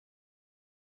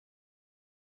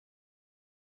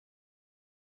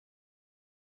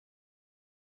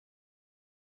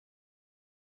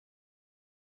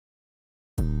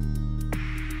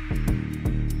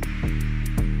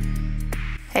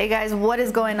Hey guys, what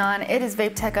is going on? It is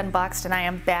Vape Tech Unboxed and I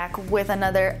am back with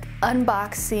another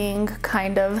unboxing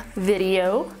kind of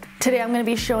video. Today I'm going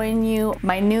to be showing you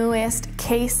my newest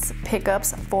case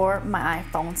pickups for my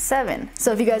iPhone 7.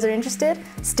 So if you guys are interested,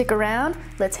 stick around,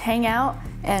 let's hang out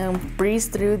and breeze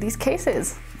through these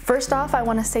cases. First off, I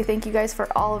want to say thank you guys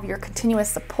for all of your continuous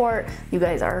support. You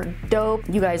guys are dope.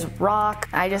 You guys rock.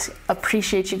 I just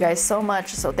appreciate you guys so much.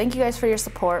 So thank you guys for your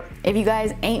support. If you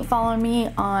guys ain't following me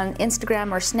on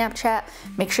Instagram or Snapchat,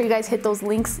 make sure you guys hit those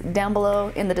links down below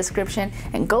in the description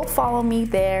and go follow me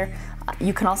there.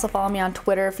 You can also follow me on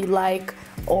Twitter if you like,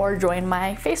 or join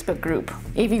my Facebook group.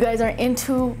 If you guys are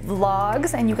into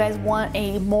vlogs and you guys want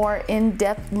a more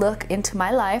in-depth look into my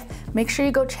life, make sure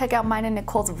you go check out mine and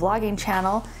Nicole's vlogging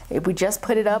channel. We just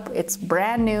put it up, it's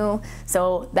brand new,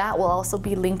 so that will also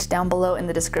be linked down below in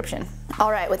the description.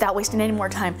 All right, without wasting any more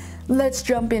time, let's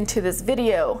jump into this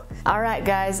video. All right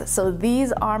guys, so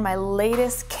these are my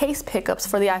latest case pickups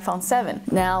for the iPhone 7.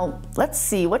 Now, let's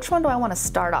see, which one do I want to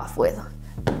start off with?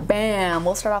 Bam,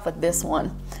 we'll start off with this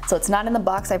one. So it's not in the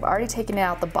box, I've already taken it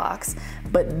out the box,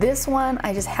 but this one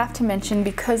I just have to mention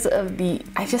because of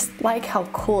I just like how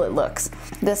cool it looks.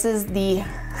 This is the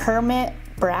Hermit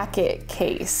bracket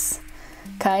case.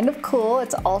 Kind of cool,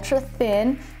 it's ultra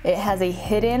thin, it has a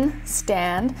hidden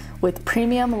stand with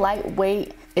premium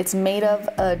lightweight. It's made of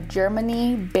a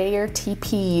Germany Bayer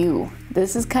TPU.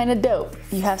 This is kind of dope.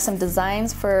 You have some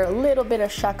designs for a little bit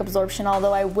of shock absorption,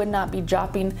 although I would not be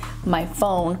dropping my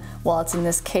phone while it's in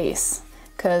this case.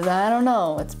 Cause I don't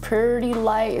know, it's pretty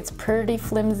light, it's pretty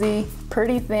flimsy,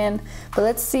 pretty thin, but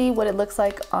let's see what it looks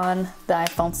like on the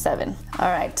iPhone 7.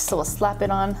 All right, so we'll slap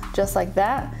it on just like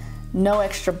that. No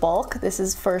extra bulk. This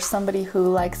is for somebody who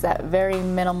likes that very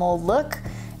minimal look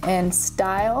and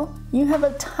style. You have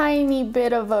a tiny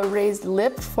bit of a raised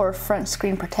lip for front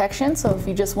screen protection, so if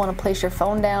you just want to place your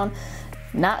phone down,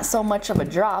 not so much of a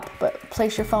drop, but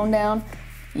place your phone down,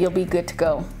 you'll be good to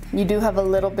go. You do have a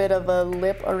little bit of a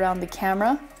lip around the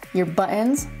camera. Your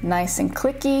buttons, nice and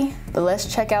clicky, but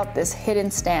let's check out this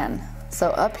hidden stand. So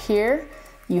up here,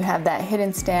 you have that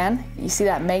hidden stand. You see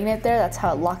that magnet there? That's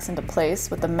how it locks into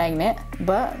place with the magnet,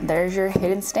 but there's your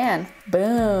hidden stand.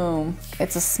 Boom.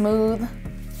 It's a smooth,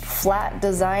 flat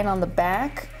design on the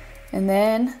back, and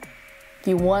then if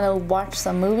you want to watch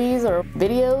some movies or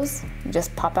videos, you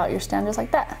just pop out your stand just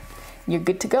like that. You're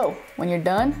good to go. When you're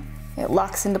done, it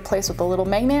locks into place with a little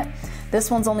magnet. This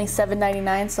one's only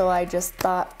 $7.99, so I just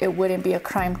thought it wouldn't be a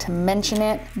crime to mention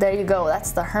it. There you go,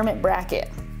 that's the Hermit bracket.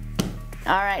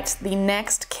 All right, the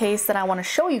next case that I want to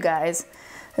show you guys,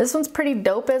 this one's pretty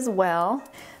dope as well.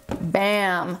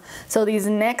 Bam! So these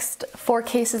next 4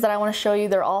 cases that I want to show you,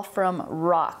 they're all from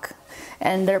Rock,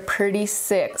 and they're pretty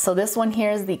sick. So this one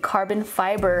here is the carbon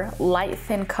fiber light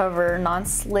thin cover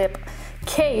non-slip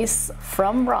case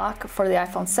from Rock for the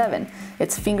iPhone 7.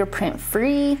 It's fingerprint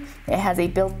free. It has a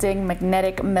built-in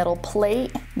magnetic metal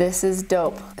plate. This is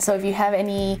dope. So if you have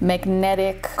any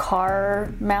magnetic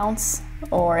car mounts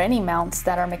or any mounts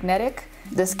that are magnetic,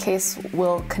 this case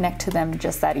will connect to them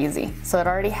just that easy. So it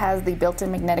already has the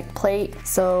built-in magnetic plate,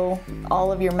 so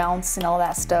all of your mounts and all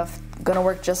that stuff gonna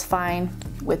work just fine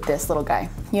with this little guy.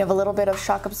 You have a little bit of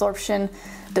shock absorption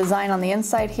design on the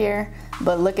inside here,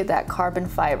 but look at that carbon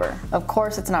fiber. Of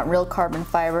course, it's not real carbon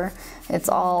fiber. It's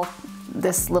all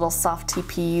this little soft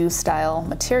TPU style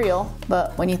material,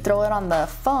 but when you throw it on the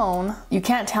phone, you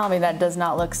can't tell me that does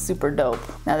not look super dope.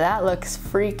 Now that looks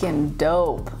freaking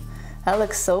dope. That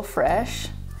looks so fresh.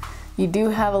 You do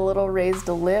have a little raised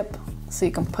lip, so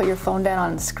you can put your phone down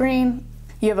on the screen.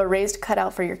 You have a raised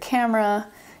cutout for your camera.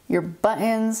 Your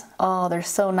buttons, oh, they're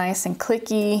so nice and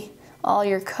clicky. All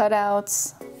your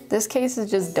cutouts. This case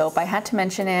is just dope. I had to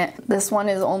mention it. This one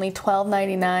is only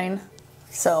 $12.99.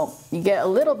 So you get a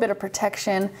little bit of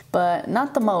protection, but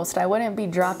not the most. I wouldn't be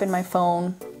dropping my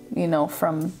phone, you know,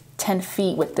 from 10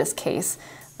 feet with this case.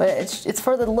 But it's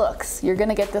for the looks. You're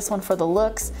gonna get this one for the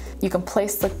looks. You can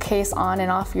place the case on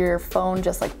and off your phone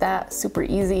just like that, super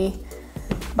easy.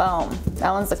 Boom,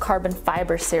 that one's the carbon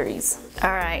fiber series.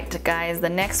 All right, guys, the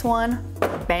next one,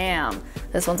 bam.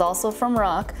 This one's also from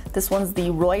Rock. This one's the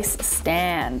Royce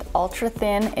stand, ultra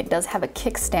thin. It does have a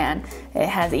kickstand. It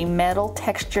has a metal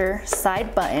texture,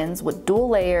 side buttons with dual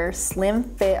layer, slim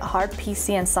fit, hard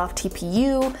PC and soft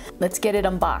TPU. Let's get it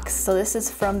unboxed. So this is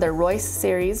from the Royce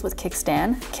series with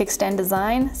kickstand. Kickstand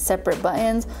design, separate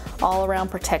buttons, all around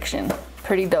protection.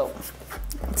 Pretty dope.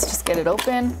 Let's just get it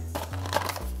open.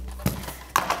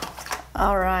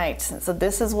 All right, so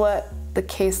this is what the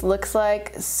case looks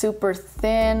like. Super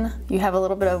thin. You have a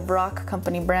little bit of Rock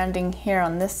Company branding here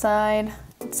on this side.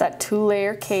 It's that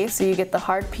 2-layer case, so you get the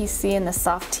hard PC and the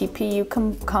soft TPU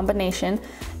combination.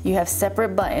 You have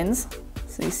separate buttons.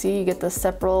 So you see, you get the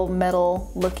separate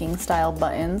metal looking style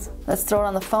buttons. Let's throw it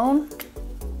on the phone.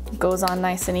 It goes on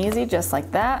nice and easy, just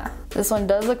like that. This one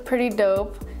does look pretty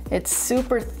dope. It's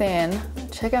super thin.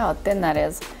 Check out how thin that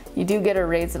is. You do get a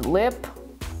raised lip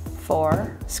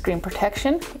for screen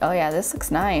protection. Oh yeah, this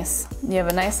looks nice. You have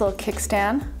a nice little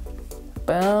kickstand.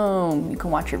 Boom, you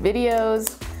can watch your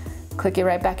videos, click it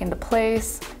right back into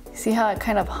place. See how it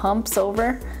kind of humps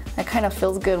over? That kind of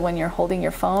feels good when you're holding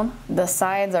your phone. The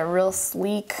sides are real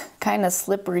sleek, kind of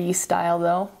slippery style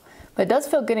though. But it does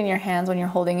feel good in your hands when you're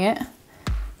holding it.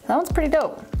 That one's pretty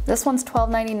dope. This one's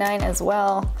 $12.99 as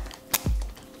well.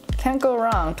 Can't go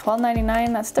wrong,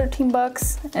 $12.99, that's 13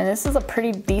 bucks. And this is a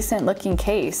pretty decent looking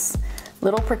case.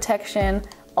 Little protection,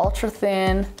 ultra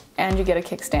thin, and you get a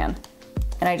kickstand.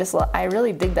 And I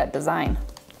really dig that design.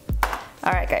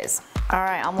 All right guys, all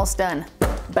right, almost done.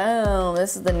 Boom,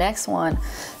 this is the next one.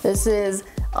 This is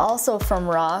also from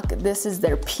Rock. This is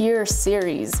their Pure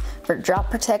series for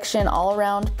drop protection, all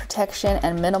around protection,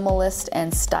 and minimalist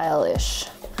and stylish.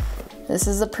 This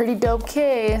is a pretty dope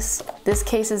case. This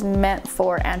case is meant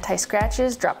for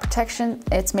anti-scratches, drop protection.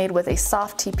 It's made with a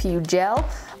soft TPU gel,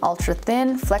 ultra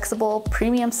thin, flexible,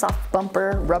 premium soft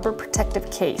bumper, rubber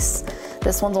protective case.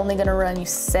 This one's only gonna run you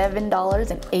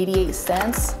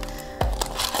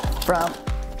 $7.88 from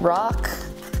Rock,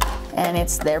 and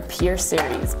it's their Pure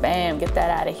series. Bam, get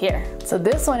that out of here. So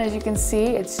this one, as you can see,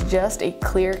 it's just a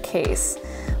clear case.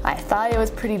 I thought it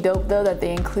was pretty dope though that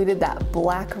they included that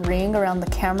black ring around the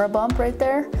camera bump right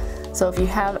there. So if you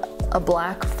have a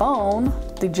black phone,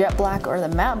 the jet black or the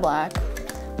matte black,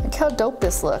 look how dope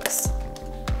this looks.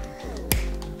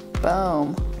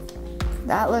 Boom.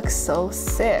 That looks so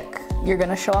sick. You're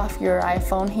gonna show off your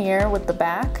iPhone here with the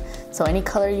back. So any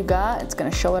color you got, it's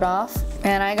gonna show it off.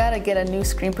 And I gotta get a new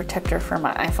screen protector for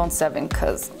my iPhone 7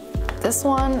 because this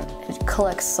one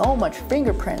collects so much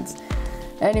fingerprints.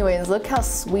 Anyways, look how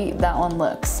sweet that one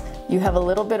looks. You have a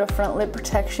little bit of front lip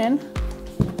protection.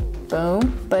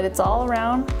 Boom. But it's all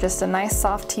around just a nice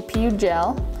soft TPU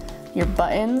gel. Your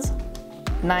buttons,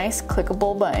 nice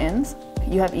clickable buttons.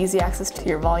 You have easy access to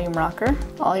your volume rocker.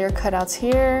 All your cutouts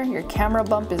here, your camera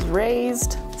bump is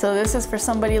raised. So this is for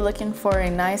somebody looking for a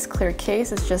nice clear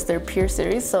case. It's just their Pure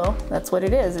series, so that's what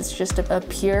it is. It's just a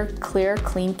pure, clear,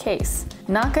 clean case.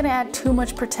 Not gonna add too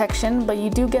much protection, but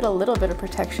you do get a little bit of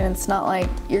protection. It's not like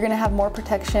you're gonna have more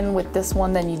protection with this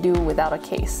one than you do without a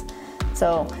case.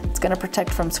 So it's gonna protect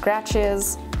from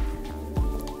scratches.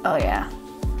 Oh yeah,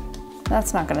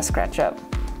 that's not gonna scratch up.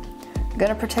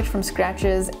 Gonna protect from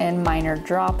scratches and minor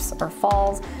drops or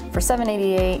falls for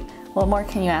 $7.88. What more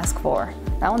can you ask for?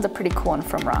 That one's a pretty cool one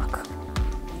from Rock.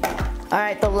 All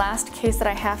right, the last case that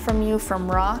I have from you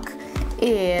from Rock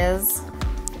is,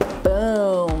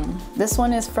 boom. This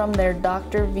one is from their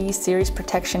Dr. V series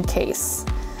protection case.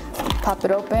 Pop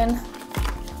it open.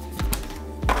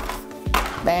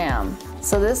 Bam.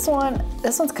 So this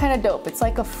one's kind of dope. It's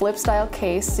like a flip style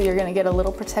case, so you're gonna get a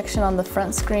little protection on the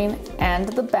front screen and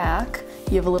the back.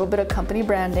 You have a little bit of company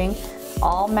branding,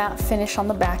 all matte finish on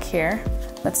the back here.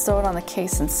 Let's throw it on the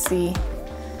case and see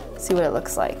what it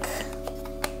looks like.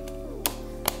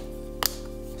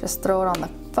 Just throw it on the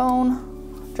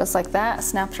phone, just like that,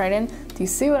 snaps right in. Do you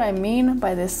see what I mean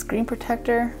by this screen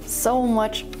protector? So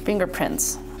much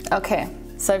fingerprints. Okay.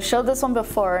 So I've showed this one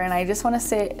before and I just want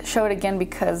to show it again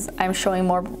because I'm showing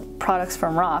more products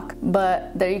from Rock.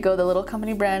 But there you go, the little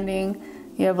company branding.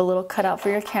 You have a little cutout for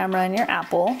your camera and your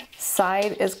Apple.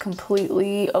 Side is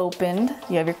completely opened.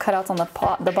 You have your cutouts on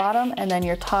the bottom, and then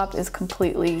your top is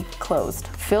completely closed.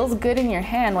 Feels good in your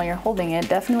hand while you're holding it.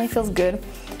 Definitely feels good.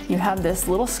 You have this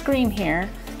little screen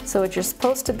here. So what you're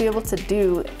supposed to be able to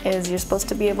do is you're supposed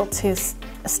to be able to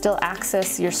still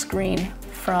access your screen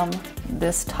from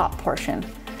this top portion.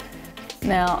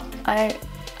 Now, I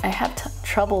have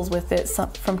troubles with it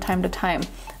from time to time.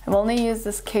 I've only used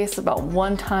this case about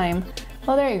one time.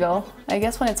 Well, there you go. I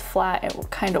guess when it's flat, it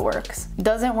kind of works.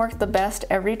 Doesn't work the best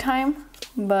every time,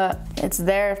 but it's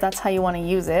there if that's how you want to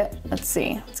use it. Let's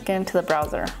see. Let's get into the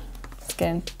browser. Let's get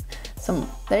in some,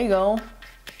 there you go.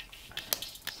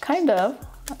 Kind of.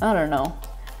 I don't know.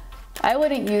 I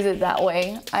wouldn't use it that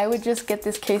way. I would just get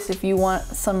this case if you want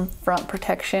some front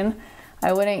protection.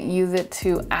 I wouldn't use it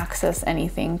to access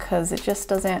anything because it just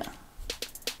doesn't,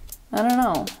 I don't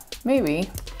know, maybe.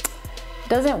 It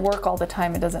doesn't work all the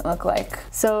time, it doesn't look like.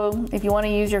 So if you want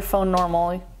to use your phone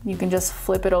normal, you can just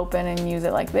flip it open and use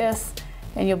it like this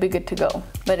and you'll be good to go.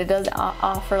 But it does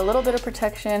offer a little bit of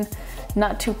protection,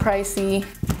 not too pricey.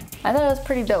 I thought it was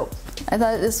pretty dope. I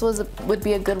thought this would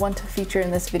be a good one to feature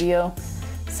in this video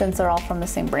since they're all from the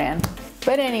same brand.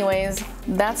 But anyways,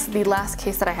 that's the last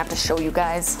case that I have to show you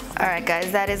guys. Alright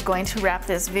guys, that is going to wrap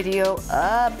this video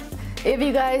up. If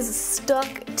you guys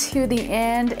stuck to the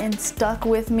end and stuck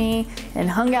with me and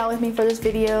hung out with me for this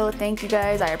video, thank you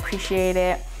guys, I appreciate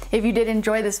it. If you did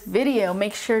enjoy this video,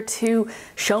 make sure to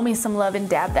show me some love and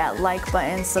dab that like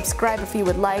button. Subscribe if you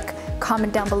would like.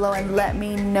 Comment down below and let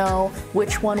me know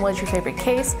which one was your favorite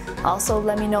case. Also,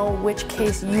 let me know which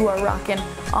case you are rocking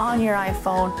on your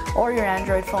iPhone or your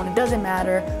Android phone. It doesn't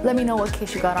matter. Let me know what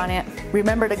case you got on it.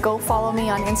 Remember to go follow me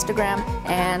on Instagram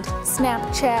and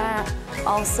Snapchat.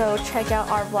 Also, check out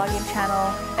our vlogging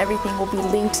channel. Everything will be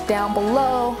linked down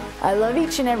below. I love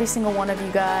each and every single one of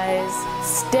you guys.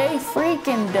 Stay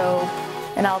freaking dope,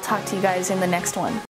 and I'll talk to you guys in the next one.